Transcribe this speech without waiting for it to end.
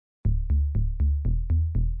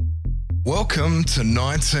Welcome to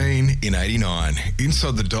 19 in 89,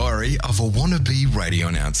 inside the diary of a wannabe radio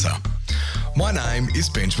announcer. My name is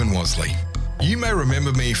Benjamin Wasley. You may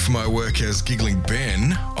remember me from my work as Giggling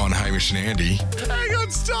Ben on Hamish and Andy. Hang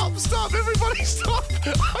on, stop, everybody stop.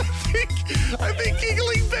 I think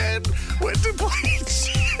Giggling Ben went to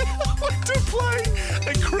play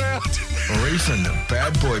a crowd. Or even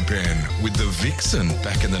Bad Boy Ben with the Vixen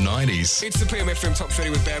back in the 90s. It's the PMFM Top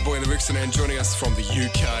 30 with Bad Boy and the Vixen, and joining us from the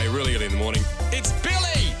UK really early in the morning, it's Billy!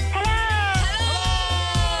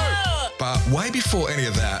 But way before any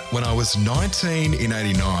of that, when I was 19 in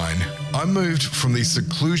 89, I moved from the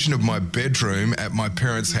seclusion of my bedroom at my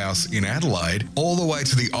parents' house in Adelaide all the way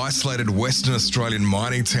to the isolated Western Australian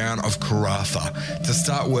mining town of Karratha to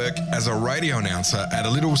start work as a radio announcer at a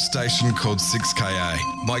little station called 6KA.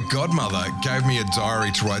 My godmother gave me a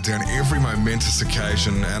diary to write down every momentous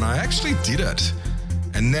occasion, and I actually did it.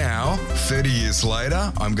 And now, 30 years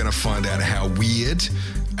later, I'm going to find out how weird,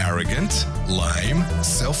 arrogant, lame,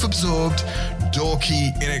 self-absorbed,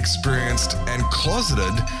 dorky, inexperienced and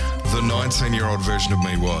closeted the 19-year-old version of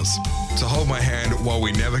me was. To hold my hand while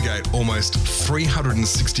we navigate almost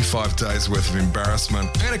 365 days worth of embarrassment,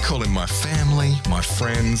 I'm going to call in my family, my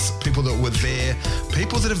friends, people that were there,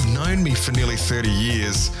 people that have known me for nearly 30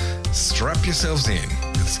 years. Strap yourselves in.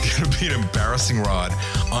 It's going to be an embarrassing ride.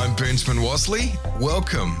 I'm Benjamin Wasley.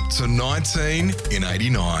 Welcome to 19 in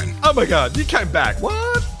 89. Oh my God, you came back.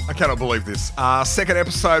 What? I cannot believe this. Second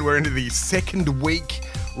episode, we're into the second week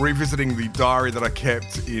revisiting the diary that I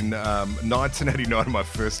kept in 1989, my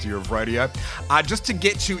first year of radio. Just to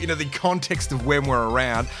get you into the context of when we're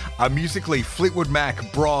around, musically, Fleetwood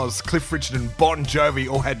Mac, Bros, Cliff Richard and Bon Jovi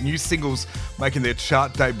all had new singles making their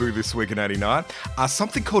chart debut this week in 89.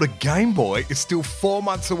 Something called a Game Boy is still 4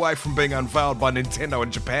 months away from being unveiled by Nintendo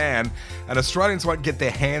in Japan, and Australians won't get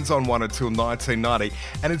their hands on one until 1990.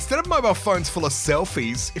 And instead of mobile phones full of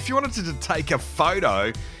selfies, if you wanted to take a photo,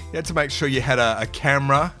 you had to make sure you had a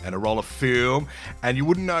camera and a roll of film, and you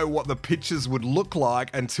wouldn't know what the pictures would look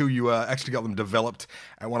like until you actually got them developed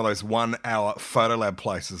at one of those 1 hour photo lab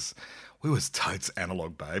places. We was totes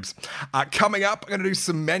analog, babes. Coming up, I'm going to do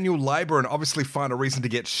some manual labour and obviously find a reason to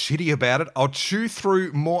get shitty about it. I'll chew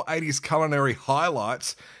through more 80s culinary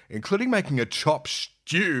highlights, including making a chopped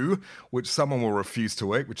stew, which someone will refuse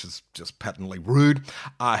to eat, which is just patently rude.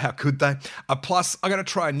 How could they? Plus, I'm going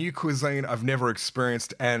to try a new cuisine I've never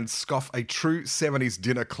experienced and scoff a true 70s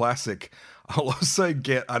dinner classic. I'll also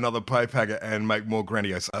get another pay packet and make more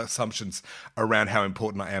grandiose assumptions around how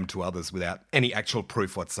important I am to others without any actual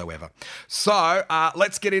proof whatsoever. So,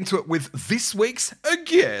 let's get into it with this week's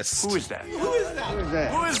guest. Who is that?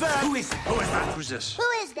 Who's this?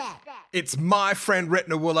 It's my friend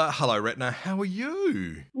Retna Wooler. Hello, Retna. How are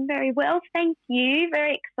you? Very well, thank you.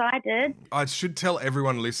 Very excited. I should tell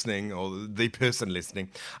everyone listening, or the person listening,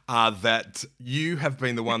 that you have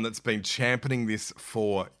been the one that's been championing this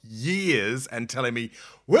for years and telling me,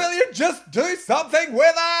 will you just do something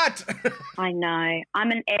with it? I know. I'm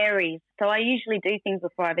an Aries, so I usually do things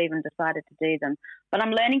before I've even decided to do them. But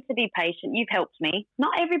I'm learning to be patient. You've helped me.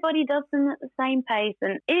 Not everybody does them at the same pace,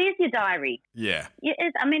 and it is your diary. Yeah. It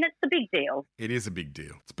is. I mean, it's a big deal. It is a big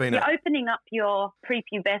deal. It's been You're opening up your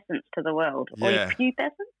prepubescence to the world. Yeah. Or your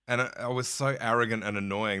pubescence. And I was so arrogant and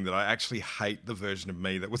annoying that I actually hate the version of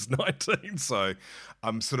me that was 19. So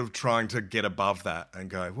I'm sort of trying to get above that and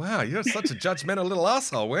go, wow, you're such a judgmental little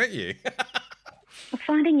asshole, weren't you? I'm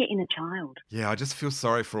finding your inner child. Yeah, I just feel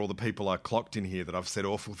sorry for all the people I clocked in here that I've said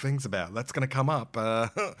awful things about. That's going to come up. I'm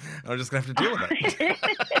just going to have to deal with it.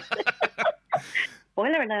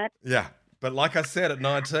 Spoiler alert. Yeah. But like I said, at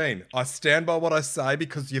 19, I stand by what I say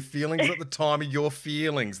because your feelings at the time are your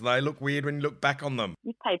feelings. They look weird when you look back on them.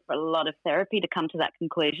 You've paid for a lot of therapy to come to that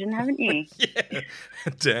conclusion, haven't you? Yeah,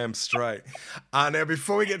 damn straight. Now,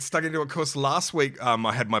 before we get stuck into it, of course, last week I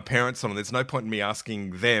had my parents on, and there's no point in me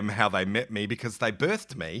asking them how they met me because they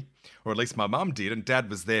birthed me, or at least my mum did, and Dad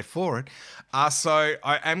was there for it. So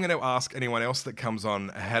I am going to ask anyone else that comes on,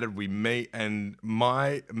 how did we meet? And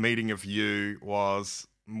my meeting of you was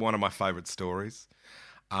one of my favourite stories.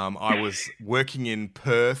 I was working in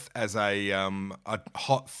Perth as a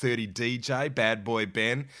Hot 30 DJ, Bad Boy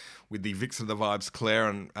Ben, with the Vixen of the Vibes Claire,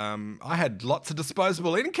 and I had lots of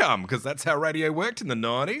disposable income because that's how radio worked in the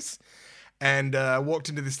 90s. And walked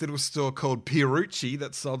into this little store called Pierucci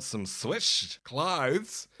that sold some Swish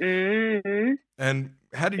clothes. Mm-hmm. And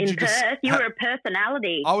how did in you just... Perth, you were a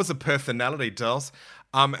personality. I was a personality, dolls.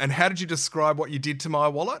 And how did you describe what you did to my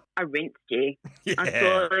wallet? I rinsed you. Yeah. I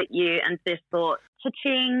saw you and just thought,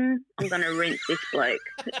 cha-ching, I'm going to rinse this bloke.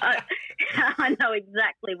 I know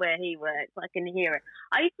exactly where he works. I can hear it.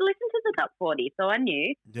 I used to listen to the Top 40, so I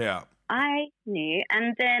knew. Yeah. I knew.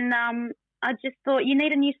 And then I just thought, you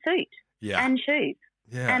need a new suit and shoes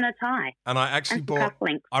and a tie. And I actually and bought,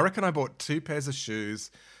 cufflinks. I reckon I bought 2 pairs of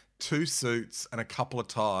shoes, 2 suits and a couple of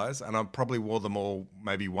ties, and I probably wore them all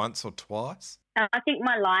maybe once or twice. I think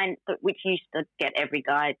my line, which used to get every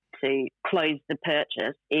guy to close the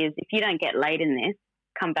purchase, is if you don't get laid in this,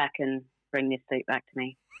 come back and bring this suit back to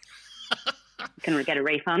me. Can we get a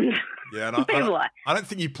refund? Yeah, and I don't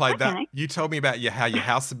think you played that. You told me about how your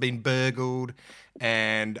house had been burgled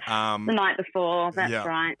and... the night before, that's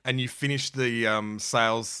right. And you finished the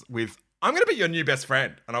sales with, I'm going to be your new best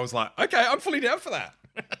friend. And I was like, okay, I'm fully down for that.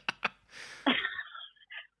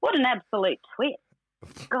 What an absolute twist.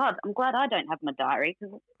 God, I'm glad I don't have my diary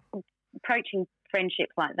because approaching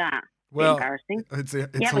friendships like that is embarrassing. It's you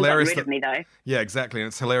haven't hilarious. Got rid of me though. Yeah, exactly. And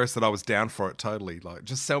it's hilarious that I was down for it totally. Like,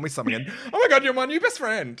 just sell me something and, oh my God, you're my new best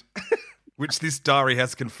friend. Which this diary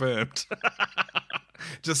has confirmed.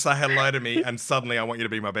 Just say hello to me and suddenly I want you to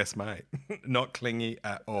be my best mate. Not clingy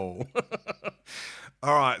at all.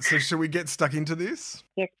 All right, so should we get stuck into this?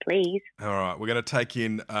 Yes, please. All right, we're going to take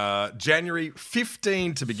in January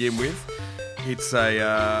 15 to begin with. It's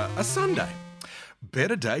a Sunday.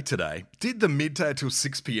 Better day today. Did the midday till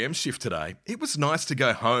 6 p.m. shift today. It was nice to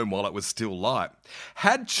go home while it was still light.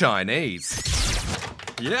 Had Chinese.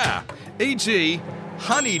 Yeah, e.g.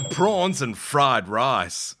 honeyed prawns and fried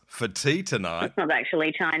rice for tea tonight. It's not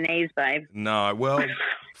actually Chinese, babe. No, well...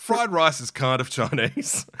 Fried rice is kind of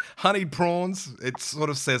Chinese. Honeyed prawns, it sort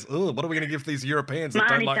of says, oh, what are we going to give these Europeans that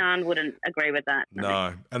don't like... Chan wouldn't agree with that.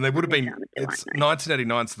 No, and there would have been, it's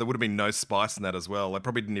 1989, so there would have been no spice in that as well. They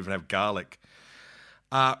probably didn't even have garlic.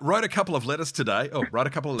 Wrote a couple of letters today. Oh, write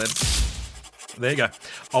a couple of letters. There you go.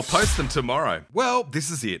 I'll post them tomorrow. Well, this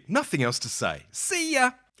is it. Nothing else to say. See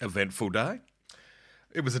ya. Eventful day.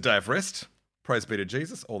 It was a day of rest. Praise be to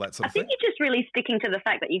Jesus, all that sort of thing. I think you're just really sticking to the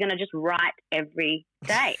fact that you're going to just write every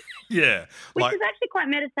day. Yeah. Which is actually quite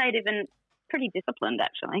meditative and pretty disciplined,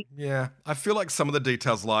 actually. Yeah. I feel like some of the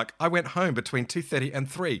details, like I went home between 2:30 and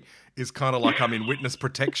 3, is kind of like I'm in witness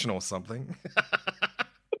protection or something.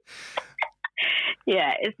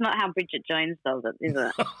 Yeah, it's not how Bridget Jones does it, is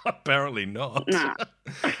it? Apparently not. No.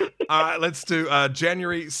 All right, let's do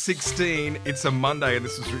January 16. It's a Monday, and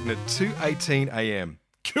this was written at 2:18 a.m.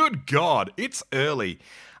 Good God, it's early,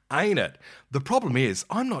 ain't it? The problem is,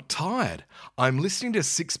 I'm not tired. I'm listening to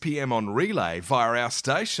 6 p.m. on relay via our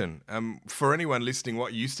station. For anyone listening,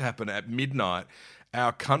 what used to happen at midnight,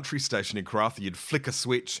 our country station in Karratha, you'd flick a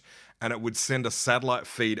switch and it would send a satellite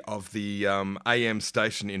feed of the AM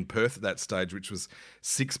station in Perth at that stage, which was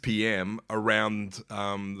 6 p.m. around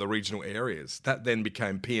the regional areas. That then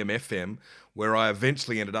became PM FM, where I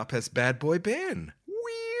eventually ended up as Bad Boy Ben.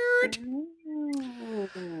 Weird.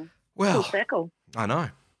 Well, full circle. I know.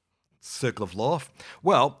 Circle of life.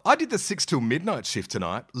 Well, I did the 6 till midnight shift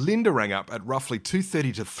tonight. Linda rang up at roughly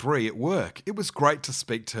 2:30 to 3 at work. It was great to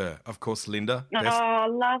speak to her. Of course, Linda.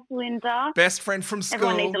 Love Linda. Best friend from school.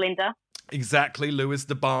 Everyone needs a Linda. Exactly. Lou is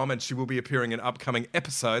the bomb, and she will be appearing in upcoming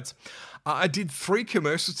episodes. I did 3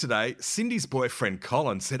 commercials today. Cindy's boyfriend,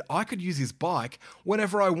 Colin, said I could use his bike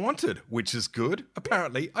whenever I wanted, which is good.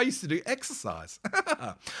 Apparently, I used to do exercise.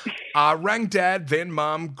 Rang Dad, then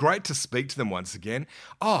Mum. Great to speak to them once again.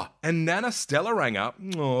 Oh, and Nana Stella rang up.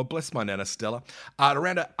 Oh, bless my Nana Stella.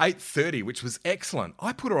 Around at 8:30, which was excellent.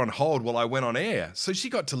 I put her on hold while I went on air, so she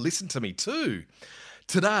got to listen to me too.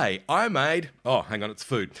 Today, I made... Oh, hang on, it's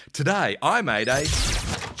food. Today, I made a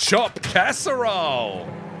chopped casserole.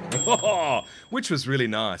 Which was really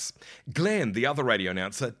nice. Glenn, the other radio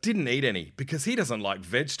announcer, didn't eat any because he doesn't like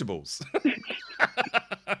vegetables.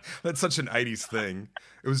 That's such an 80s thing.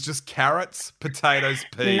 It was just carrots, potatoes,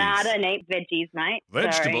 peas. Nah, I don't eat veggies, mate.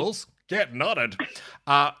 Vegetables? Sorry. Get nodded.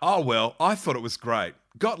 I thought it was great.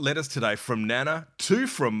 Got letters today from Nana, 2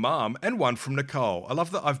 from Mum, and 1 from Nicole. I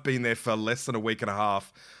love that I've been there for less than a week and a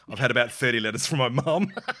half. I've had about 30 letters from my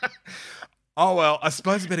mum. Oh, well, I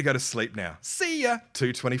suppose I better go to sleep now. See ya.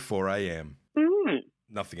 2:24 a.m.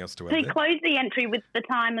 Nothing else to add. So you there. close the entry with the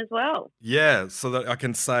time as well. Yeah, so that I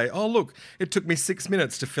can say, oh, look, it took me 6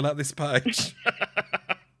 minutes to fill out this page.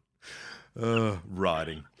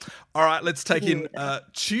 Writing. All right, let's take in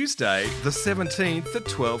Tuesday, the 17th at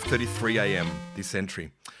 12:33 a.m. This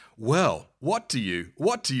entry. Well, what do you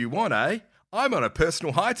want, eh? I'm on a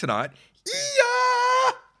personal high tonight.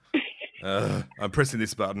 Yeah! I'm pressing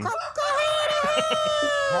this button.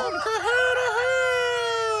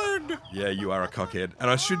 Yeah, you are a cockhead. And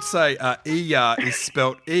I should say, is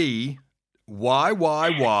spelt E-Y-Y-Y-A-A-H-H.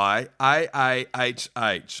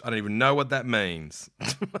 I don't even know what that means.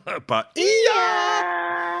 But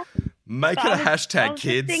Yeah. Make it But a I was hashtag, just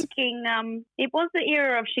kids. thinking, it was the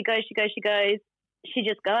era of she goes, she goes, she goes, she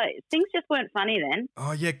just goes. Things just weren't funny then.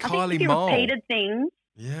 Oh, yeah, I think Kylie if you Mole. repeated things,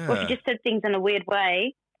 or if Yeah. you just said things in a weird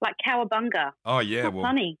way, like cowabunga. Oh, yeah, Not well,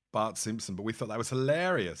 funny. Bart Simpson, but we thought that was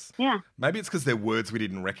hilarious. Yeah. Maybe it's because they're words we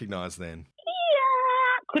didn't recognise then.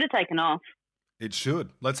 Yeah. Could have taken off. It should.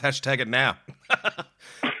 Let's hashtag it now.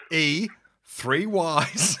 E, 3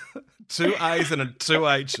 Y's, 2 A's and 2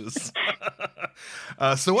 H's.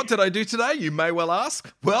 So what did I do today, you may well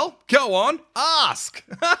ask? Well, go on, ask.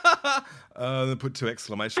 They put 2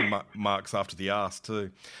 exclamation marks after the ask too.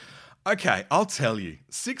 Okay, I'll tell you.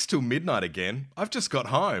 6 till midnight again. I've just got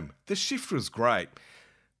home. The shift was great.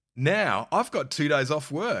 Now, I've got 2 days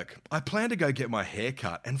off work. I plan to go get my hair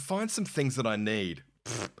cut and find some things that I need.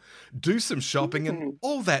 Do some shopping and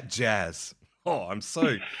all that jazz. Oh, I'm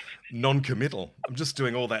so non-committal. I'm just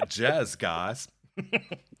doing all that jazz, guys.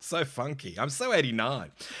 So funky. I'm so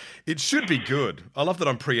 89. It should be good. I love that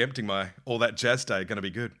I'm preempting my all that jazz day. Going to be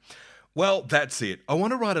good. Well, that's it. I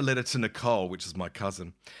want to write a letter to Nicole, which is my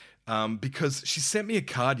cousin, because she sent me a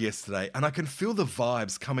card yesterday and I can feel the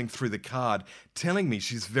vibes coming through the card telling me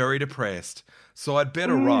she's very depressed. So I'd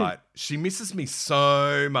better write. She misses me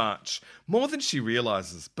so much, more than she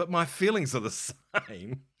realises, but my feelings are the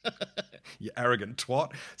same. You arrogant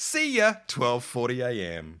twat. See ya, 12:40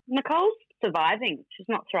 a.m. Nicole's surviving. She's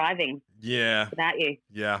not thriving Yeah. without you.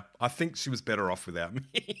 Yeah, I think she was better off without me.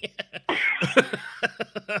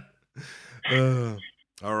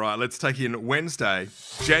 All right, let's take in Wednesday,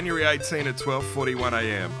 January 18 at 12:41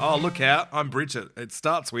 a.m. Oh, look out, I'm Bridget. It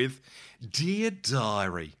starts with, Dear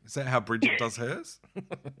Diary. Is that how Bridget does hers?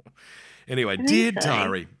 Anyway, Dear so.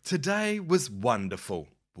 Diary, today was wonderful.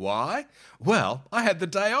 Why? Well, I had the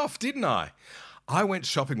day off, didn't I? I went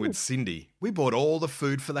shopping with Cindy. We bought all the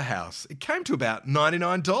food for the house. It came to about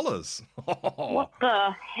 $99. What the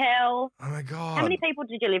hell? Oh my God. How many people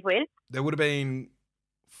did you live with? There would have been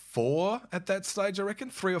 4 at that stage, I reckon.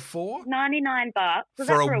 3 or 4. $99. Was For that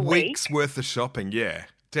for a a week? week's worth of shopping, yeah.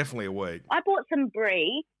 Definitely a week. I bought some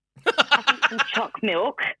brie, I think some choc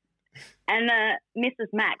milk, and Mrs.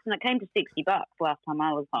 Max, and it came to $60 last time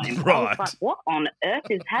I was home. I Right. was like, what on earth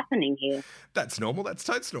is happening here? That's normal. That's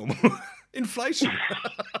totes normal. Inflation.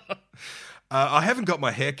 I haven't got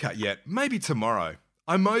my hair cut yet. Maybe tomorrow.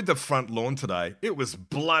 I mowed the front lawn today. It was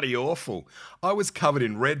bloody awful. I was covered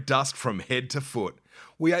in red dust from head to foot.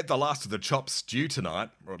 We ate the last of the chopped stew tonight,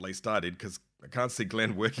 or at least I did, because I can't see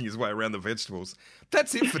Glenn working his way around the vegetables.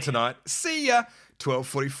 That's it for tonight. See ya,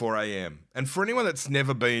 12:44 a.m. And for anyone that's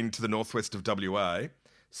never been to the northwest of WA,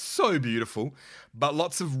 so beautiful, but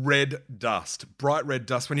lots of red dust, bright red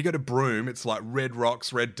dust. When you go to Broome, it's like red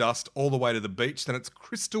rocks, red dust all the way to the beach. Then it's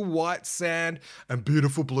crystal white sand and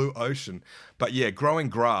beautiful blue ocean. But yeah, growing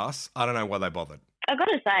grass, I don't know why they bothered. I've got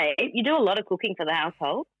to say, you do a lot of cooking for the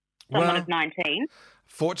household. Someone Well- of 19.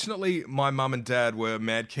 Fortunately, my mum and dad were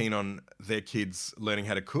mad keen on their kids learning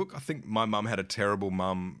how to cook. I think my mum had a terrible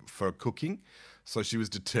mum for cooking, so she was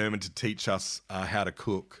determined to teach us how to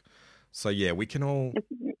cook. So yeah, we can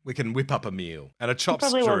whip up a meal and a chopped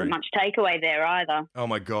Probably stew. wasn't much takeaway there either. Oh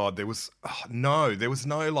my God, there was no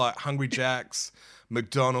like Hungry Jack's,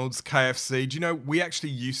 McDonald's, KFC. Do you know, we actually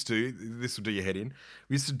used to, this will do your head in,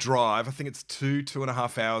 we used to drive, I think it's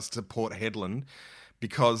 2.5 hours to Port Hedland,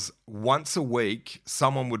 because once a week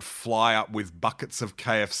someone would fly up with buckets of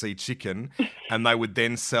KFC chicken and they would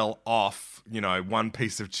then sell off, you know, one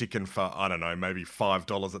piece of chicken for, I don't know, maybe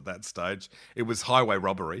 $5 at that stage. It was highway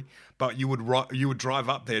robbery, but you would drive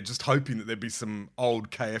up there just hoping that there'd be some old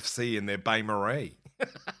KFC in their Bain Marie.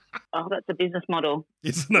 Oh, that's a business model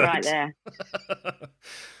Isn't it? right there.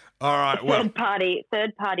 All right, well,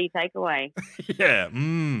 Third party takeaway. yeah,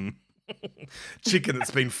 chicken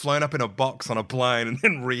that's been flown up in a box on a plane and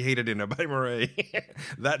then reheated in a Bain Marie.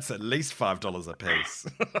 That's at least $5 a piece.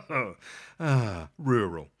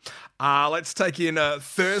 Rural. Let's take in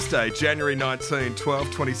Thursday, January 19,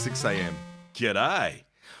 12:26 a.m. G'day.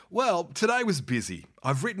 Well, today was busy.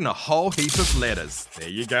 I've written a whole heap of letters. There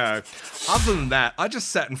you go. Other than that, I just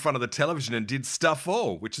sat in front of the television and did stuff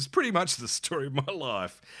all, which is pretty much the story of my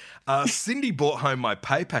life. Cindy brought home my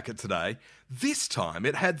pay packet today. This time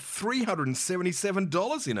it had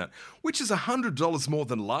 $377 in it, which is $100 more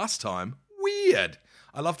than last time. Weird.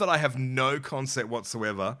 I love that I have no concept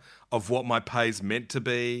whatsoever of what my pay's meant to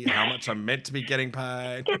be, how much I'm meant to be getting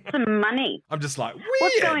paid. Get some money. I'm just like, weird.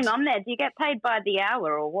 What's going on there? Do you get paid by the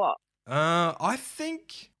hour or what? I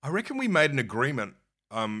reckon we made an agreement.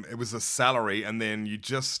 It was a salary, and then you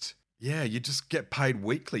just get paid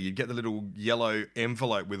weekly. You get the little yellow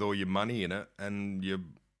envelope with all your money in it, and you'd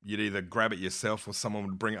either grab it yourself or someone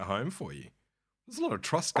would bring it home for you. There's a lot of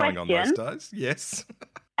trust going on those days. Yes.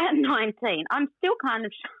 At 19, I'm still kind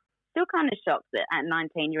of shocked that at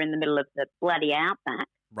 19 you're in the middle of the bloody outback.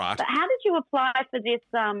 Right. But how did you apply for this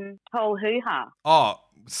whole hoo-ha? Oh,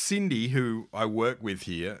 Cindy, who I work with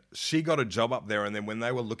here, she got a job up there, and then when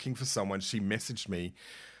they were looking for someone, she messaged me.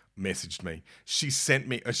 She sent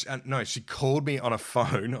me, she called me on a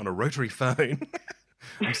phone, on a rotary phone.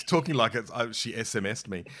 I'm talking like she SMS'd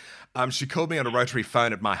me. She called me on a rotary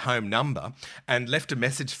phone at my home number and left a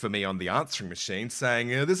message for me on the answering machine saying,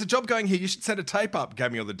 there's a job going here, you should send a tape up.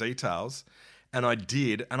 Gave me all the details. And I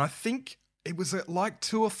did. And I think it was like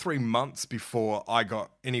 2 or 3 months before I got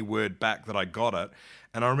any word back that I got it.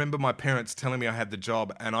 And I remember my parents telling me I had the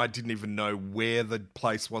job, and I didn't even know where the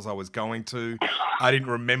place was I was going to. I didn't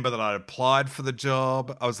remember that I'd applied for the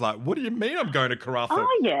job. I was like, what do you mean I'm going to Karratha?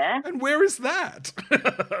 Oh, yeah. And where is that?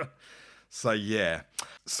 So, yeah.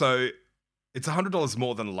 So it's $100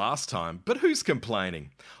 more than last time, but who's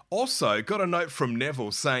complaining? Also, got a note from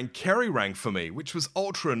Neville saying Kerry rang for me, which was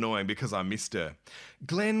ultra annoying because I missed her.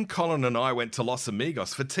 Glenn, Colin and I went to Los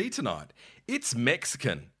Amigos for tea tonight. It's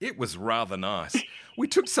Mexican. It was rather nice. We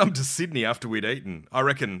took some to Sydney after we'd eaten. I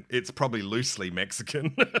reckon it's probably loosely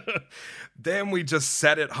Mexican. Then we just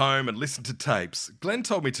sat at home and listened to tapes. Glenn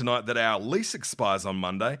told me tonight that our lease expires on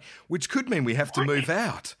Monday, which could mean we have to move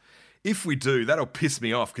out. If we do, that'll piss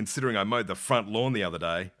me off considering I mowed the front lawn the other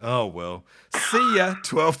day. Oh, well. See ya,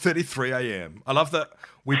 12:33 a.m. I love that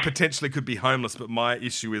we potentially could be homeless, but my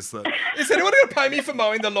issue is that, is anyone going to pay me for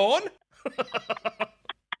mowing the lawn?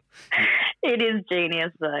 It is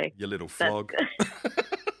genius, though. You little flog.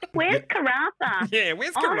 Where's Karratha? Yeah,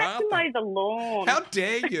 where's I Karratha? have to mow the lawn. How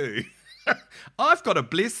dare you? I've got a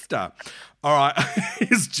blister. All right,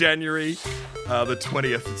 it's January the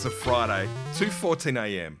 20th. It's a Friday, 2:14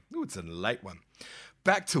 a.m. Ooh, it's a late one.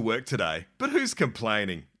 Back to work today, but who's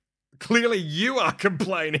complaining? Clearly you are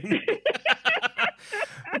complaining.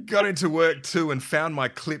 Got into work too and found my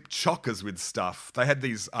clip chockers with stuff. They had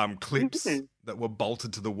these clips that were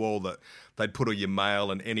bolted to the wall that they'd put all your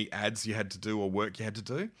mail and any ads you had to do or work you had to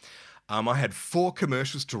do. I had 4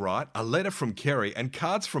 commercials to write, a letter from Kerry, and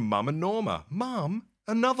cards from Mum and Norma. Mum,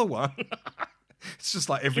 another one. It's just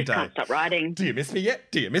like every day. Can't stop writing. Do you miss me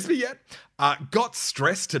yet? Do you miss me yet? Got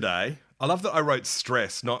stressed today. I love that I wrote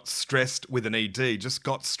stress, not stressed with an ED, just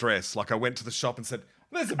got stressed. Like I went to the shop and said,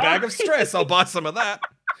 there's a bag of stress. I'll buy some of that.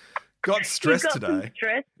 Got stressed you got today. Some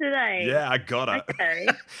stress today. Yeah, I got it. Okay.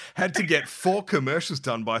 Had to get 4 commercials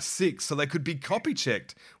done by 6 so they could be copy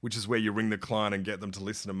checked, which is where you ring the client and get them to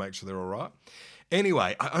listen and make sure they're all right.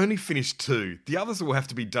 Anyway, I only finished 2. The others will have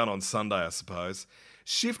to be done on Sunday, I suppose.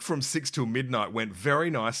 Shift from 6 till midnight went very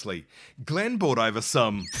nicely. Glenn brought over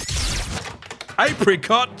some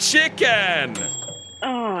apricot chicken.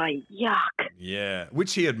 Oh, yuck. Yeah,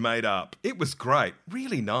 which he had made up. It was great,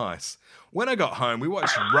 really nice. When I got home, we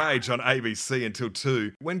watched Rage on ABC until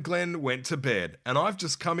 2 when Glenn went to bed, and I've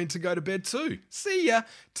just come in to go to bed too. See ya,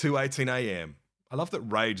 2:18 a.m. I love that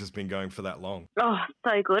Rage has been going for that long. Oh,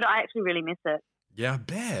 so good. I actually really miss it. Yeah, I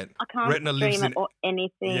bet. I can't stream it or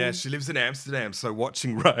anything. Yeah, she lives in Amsterdam, so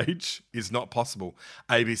watching Rage is not possible.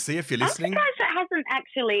 ABC, if you're listening. I'm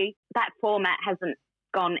surprised that format hasn't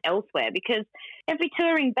gone elsewhere, because every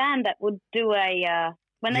touring band that would do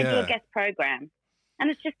when they do a guest program, and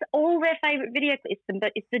it's just all their favourite video clips,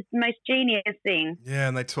 but it's the most genius thing. Yeah,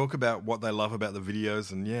 and they talk about what they love about the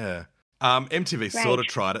videos, and yeah. MTV sort of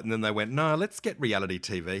tried it, and then they went, no, let's get reality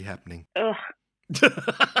TV happening. Ugh.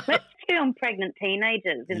 Let's film pregnant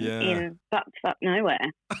teenagers in fuck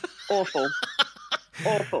nowhere. Awful.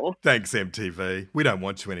 Awful. Thanks, MTV. We don't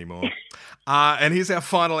want you anymore. And here's our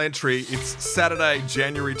final entry. It's Saturday,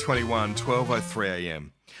 January 21, 12:03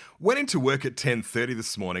 a.m. Went into work at 10:30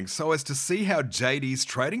 this morning so as to see how JD's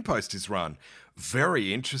trading post is run.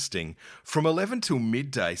 Very interesting. From 11 till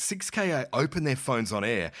midday, 6KA open their phones on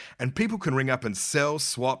air and people can ring up and sell,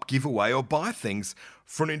 swap, give away or buy things.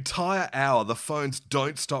 For an entire hour, the phones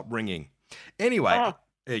don't stop ringing. Anyway,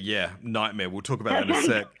 nightmare. We'll talk about that in a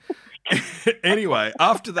sec. Anyway,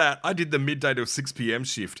 after that, I did the midday till 6 p.m.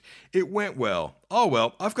 shift. It went well. Oh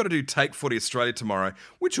well, I've got to do Take Footy Australia tomorrow,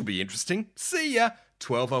 which will be interesting. See ya.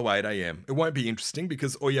 12:08 a.m. It won't be interesting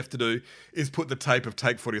because all you have to do is put the tape of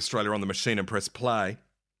Take Footy Australia on the machine and press play.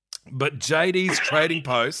 But JD's trading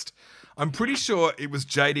post, I'm pretty sure it was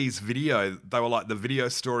JD's video. They were like the video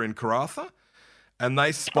store in Karratha. And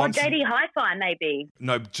they sponsored... Oh, JD Hi-Fi, maybe.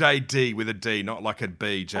 No, JD with a D, not like a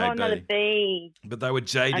B, JD. Oh, not a B. But they were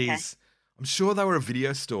JD's. Okay. I'm sure they were a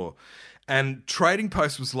video store. And Trading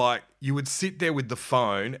Post was like, you would sit there with the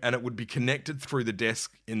phone and it would be connected through the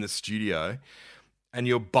desk in the studio and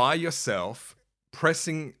you're by yourself,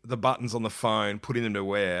 pressing the buttons on the phone, putting them to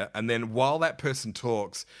wear, and then while that person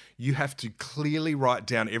talks, you have to clearly write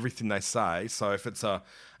down everything they say. So if it's an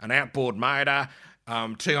outboard motor,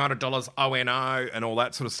 $200 ONO and all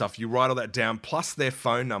that sort of stuff, you write all that down, plus their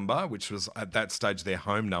phone number, which was at that stage their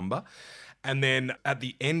home number. And then at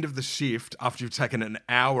the end of the shift, after you've taken an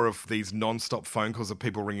hour of these non-stop phone calls of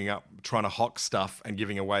people ringing up, trying to hock stuff and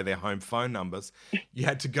giving away their home phone numbers, you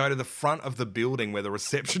had to go to the front of the building where the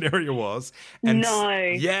reception area was. And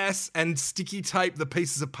yes, and sticky tape the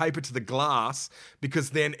pieces of paper to the glass, because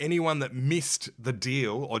then anyone that missed the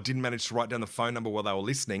deal or didn't manage to write down the phone number while they were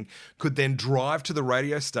listening could then drive to the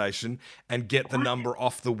radio station and get the number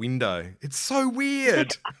off the window. It's so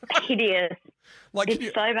weird. It's hideous.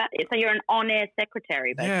 It's so bad. So you're an on-air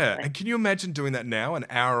secretary, basically. Yeah, and can you imagine doing that now? An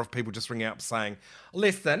hour of people just ringing up saying,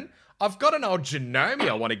 listen, I've got an old Janome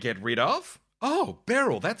I want to get rid of. Oh,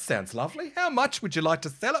 Beryl, that sounds lovely. How much would you like to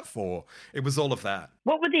sell it for? It was all of that.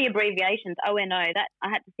 What were the abbreviations? ONO, that I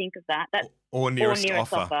had to think of that. Or nearest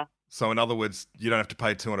offer. So in other words, you don't have to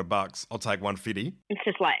pay $200. I'll take $150. It's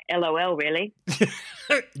just like LOL, really.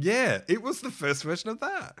 Yeah, it was the first version of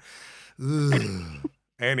that. Ugh.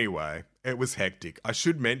 Anyway, it was hectic. I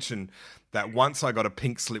should mention that once I got a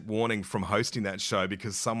pink slip warning from hosting that show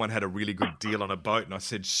because someone had a really good deal on a boat, and I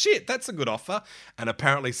said, shit, that's a good offer. And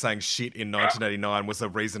apparently saying shit in 1989 was a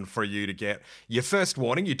reason for you to get your first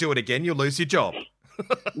warning. You do it again, you'll lose your job.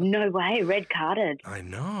 No way, red carded. I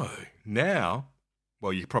know. Now,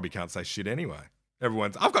 well, you probably can't say shit anyway.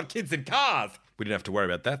 I've got kids in cars. We didn't have to worry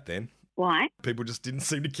about that then. Why? People just didn't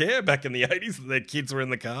seem to care back in the 80s that their kids were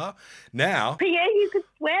in the car. Now... But yeah, you could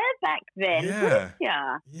swear back then.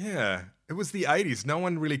 Yeah. It was the 80s. No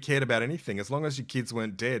one really cared about anything. As long as your kids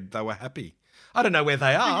weren't dead, they were happy. I don't know where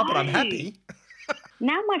they are, but I'm happy.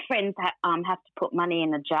 Now my friends have to put money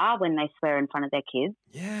in a jar when they swear in front of their kids.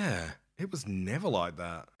 Yeah, it was never like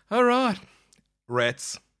that. All right.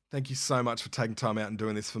 Rets, thank you so much for taking time out and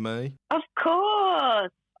doing this for me. Of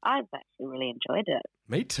course. I've actually really enjoyed it.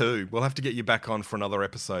 Me too. We'll have to get you back on for another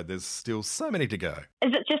episode. There's still so many to go.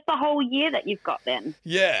 Is it just the whole year that you've got then?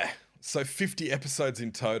 Yeah. So 50 episodes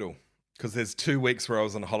in total. Because there's 2 weeks where I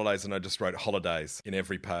was on holidays and I just wrote holidays in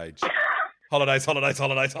every page. Holidays. I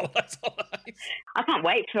can't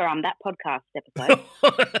wait for that podcast episode.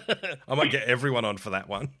 I might get everyone on for that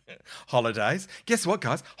one. Holidays. Guess what,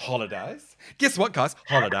 guys? Holidays. Guess what, guys?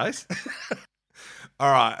 Holidays.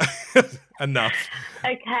 All right. Enough.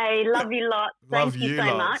 Okay. Love you lots. Thank you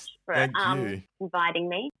so much for inviting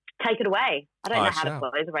me. Take it away. I don't know how to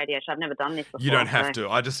close a radio show. I've never done this before. You don't have to.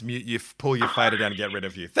 I just mute you, pull your fader down and get rid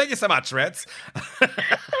of you. Thank you so much, Rets. Thank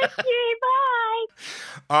you. Bye.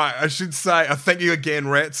 All right, I should say thank you again,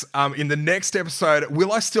 Rets. In the next episode,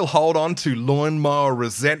 will I still hold on to lawnmower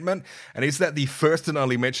resentment? And is that the first and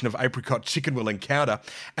only mention of apricot chicken we'll encounter?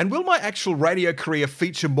 And will my actual radio career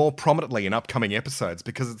feature more prominently in upcoming episodes?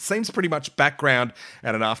 Because it seems pretty much background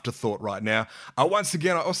and an afterthought right now. Once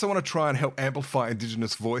again, I also want to try and help amplify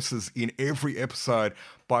Indigenous voices in every episode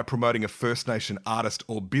by promoting a First Nation artist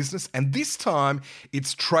or business. And this time,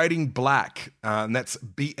 it's Trading Black, and that's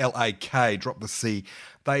BLAK, drop the C.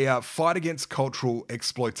 They fight against cultural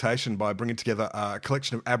exploitation by bringing together a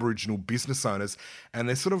collection of Aboriginal business owners, and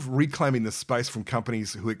they're sort of reclaiming the space from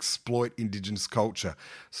companies who exploit Indigenous culture.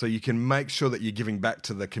 So you can make sure that you're giving back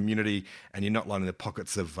to the community and you're not lining the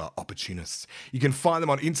pockets of opportunists. You can find them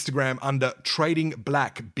on Instagram under Trading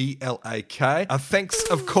Black, BLAK. Thanks,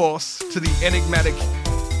 of course, to the enigmatic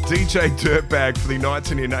DJ Dirtbag for the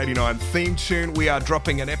 1989 theme tune. We are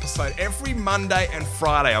dropping an episode every Monday and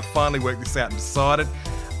Friday. I've finally worked this out and decided.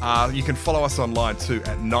 You can follow us online too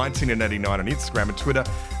at 1989 on Instagram and Twitter.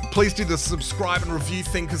 Please do the subscribe and review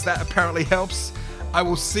thing because that apparently helps. I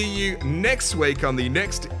will see you next week on the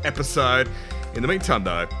next episode. In the meantime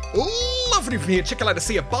though, lovely from here. Check you later.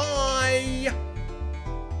 See you. Bye.